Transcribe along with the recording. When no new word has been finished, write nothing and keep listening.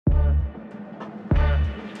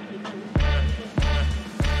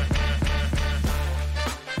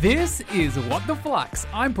This is What the Flux.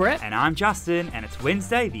 I'm Brett. And I'm Justin, and it's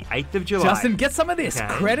Wednesday, the 8th of July. Justin, get some of this. Okay.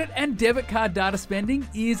 Credit and debit card data spending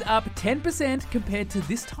is up 10% compared to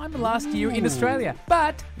this time last year in Australia.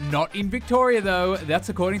 But not in Victoria, though. That's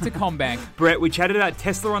according to CommBank. Brett, we chatted about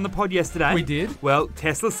Tesla on the pod yesterday. We did. Well,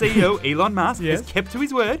 Tesla CEO Elon Musk Yes. has kept to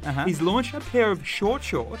his word. Uh-huh. He's launched a pair of short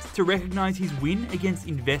shorts to recognise his win against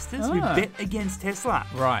investors who bet against Tesla.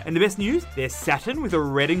 Right. And the best news, they're satin with a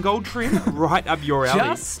red and gold trim right up your alley.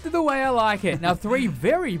 Just the way I like it. Now, three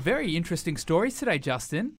very, very interesting stories today,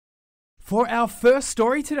 Justin. For our first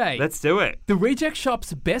story today, Let's do it. the Reject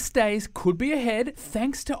Shop's best days could be ahead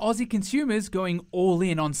thanks to Aussie consumers going all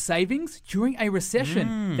in on savings during a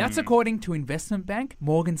recession. That's according to investment bank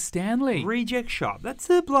Morgan Stanley. Reject Shop.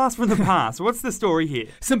 That's a blast from the past. What's the story here?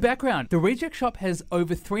 Some background. The Reject Shop has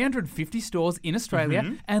over 350 stores in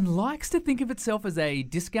Australia and likes to think of itself as a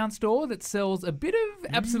discount store that sells a bit of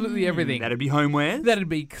absolutely everything. That'd be homewares. That'd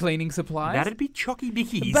be cleaning supplies. That'd be chocky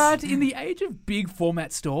bickies. But in the age of big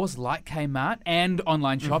format stores like Kmart and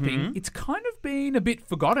online shopping, it's kind of been a bit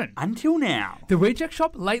forgotten. Until now. The Reject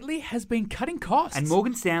Shop lately has been cutting costs. And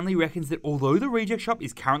Morgan Stanley reckons that although the Reject Shop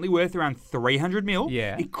is currently worth around 300 mil,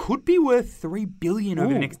 Yeah. it could be worth 3 billion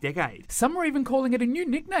over the next decade. Some are even calling it a new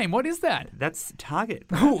nickname. What is that? That's Target.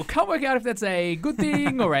 Oh, can't work out if that's a good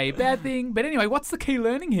thing or a bad thing. But anyway, what's the key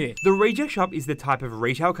learning here? The Reject Shop is the type of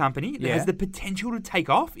retail company that Yeah. has the potential to take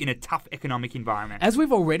off in a tough economic environment. As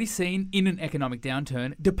we've already seen in an economic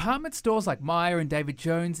downturn, department stores like Myer and David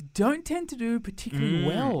Jones don't tend to do particularly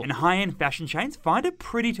well. And high-end fashion chains find it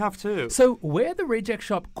pretty tough too. So where the Reject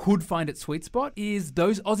Shop could find its sweet spot is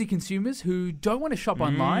those Aussie consumers who don't want to shop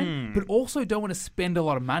online, but also don't want to spend a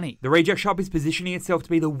lot of money. The Reject Shop is positioning itself to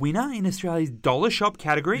be the winner in Australia's dollar shop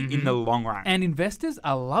category in the long run. And investors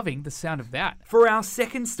are loving the sound of that. For our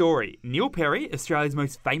second story, Neil Perry, Australia's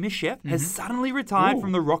most famous chef, has suddenly retired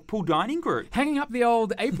from the Rockpool Dining Group. Hanging up the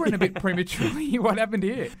old apron a bit prematurely. What happened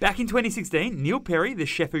here? Back in 2016, Neil Perry, the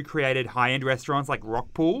chef who created high-end restaurants like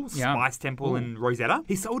Rockpool, Yum. Spice Temple and Rosetta,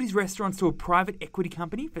 he sold his restaurants to a private equity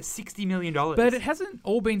company for $60 million. But it hasn't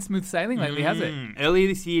all been smooth sailing lately, has it? Earlier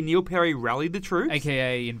this year, Neil Perry rallied the troops.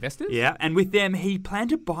 AKA investors? Yeah, and with them, he planned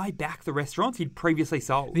to buy back the restaurants he'd previously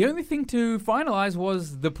sold. The only thing to finalise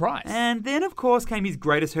was the price. And then, of course, came his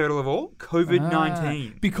greatest hurdle of all,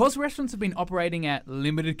 COVID-19. Because restaurants have been operating at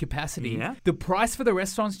limited capacity, Yeah. the price for the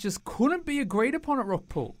restaurants just couldn't be agreed upon at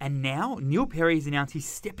Rockpool. And now, Neil Perry has announced he's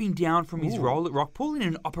stepping down from his role at Rockpool in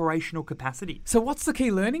an operational capacity. So what's the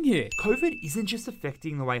key learning here? COVID isn't just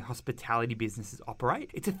affecting the way hospitality businesses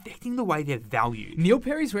operate, it's affecting the way they're valued. Neil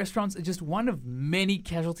Perry's restaurants are just one of many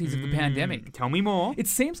casualties of the pandemic. Tell me more. It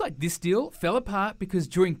seems like this deal fell apart because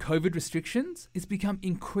during COVID restrictions, it's become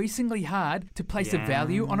increasingly hard to place a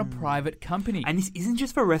value on a private company. And this isn't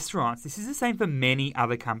just for restaurants, this is the same for many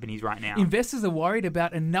other companies right now. Investors are worried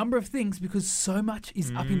about a number of things because so much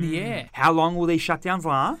is up in the air. How long will these shutdowns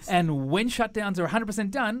last? And when shutdowns are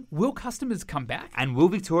 100% done, will customers come back? And will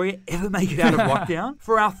Victoria ever make it out of lockdown?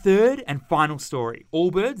 For our third and final story,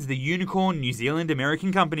 Allbirds, the unicorn New Zealand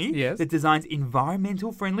American company Yes. that designs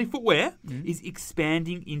environmental friendly footwear, is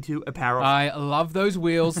expanding into apparel. I love those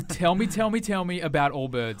wheels. Tell me about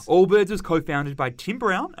Allbirds. Allbirds was co-founded by Tim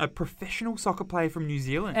Brown, a professional soccer player from New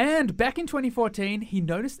Zealand. And back in 2014, he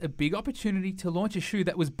noticed a big opportunity to launch a shoe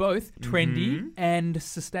that was both trendy and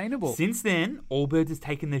sustainable. Since then, Allbirds has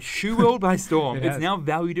taken the shoe world by storm. It It's has. now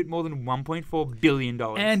valued at more than $1.4 billion.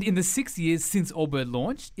 And in the 6 years since Allbird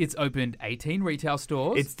launched, it's opened 18 retail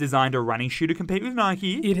stores. It's designed a running shoe to compete with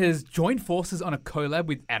Nike. It has joined forces on a collab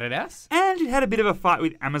with Adidas. And it had a bit of a fight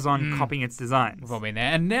with Amazon copying its designs. We've all been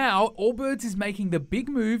there. And now Allbirds is making the big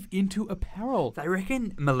move into apparel. They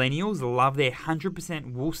reckon millennials love their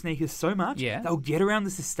 100% wool sneakers so much, Yeah. they'll get around the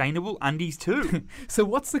sustainable undies too. So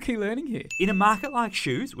what's the key learning here? In a market like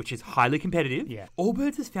shoes, which is highly competitive, Yeah.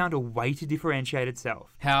 Allbirds has found a way to differentiate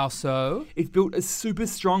itself. How so? It's built a super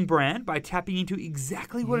strong brand by tapping into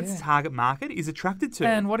exactly what its target market is attracted to.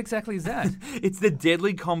 And what exactly is that? It's the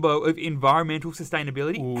deadly combo of environmental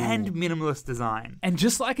sustainability and minimalist design. And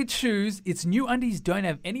just like its shoes, its new undies don't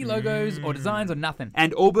have any logos or designs or nothing.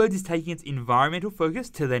 And Allbirds is taking its environmental focus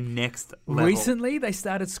to the next level. Recently, they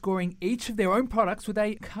started scoring each of their own products with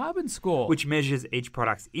a carbon score. which measures each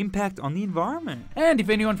product's impact on the environment. And if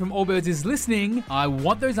anyone from Allbirds is listening, I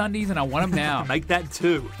want those undies and I want them now. Make that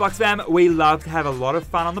too. Flux fam, we love to have a lot of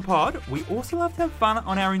fun on the pod. We also love to have fun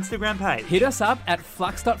on our Instagram page. Hit us up at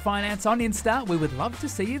flux.finance on Insta. We would love to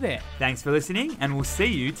see you there. Thanks for listening, and we'll see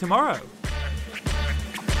you tomorrow.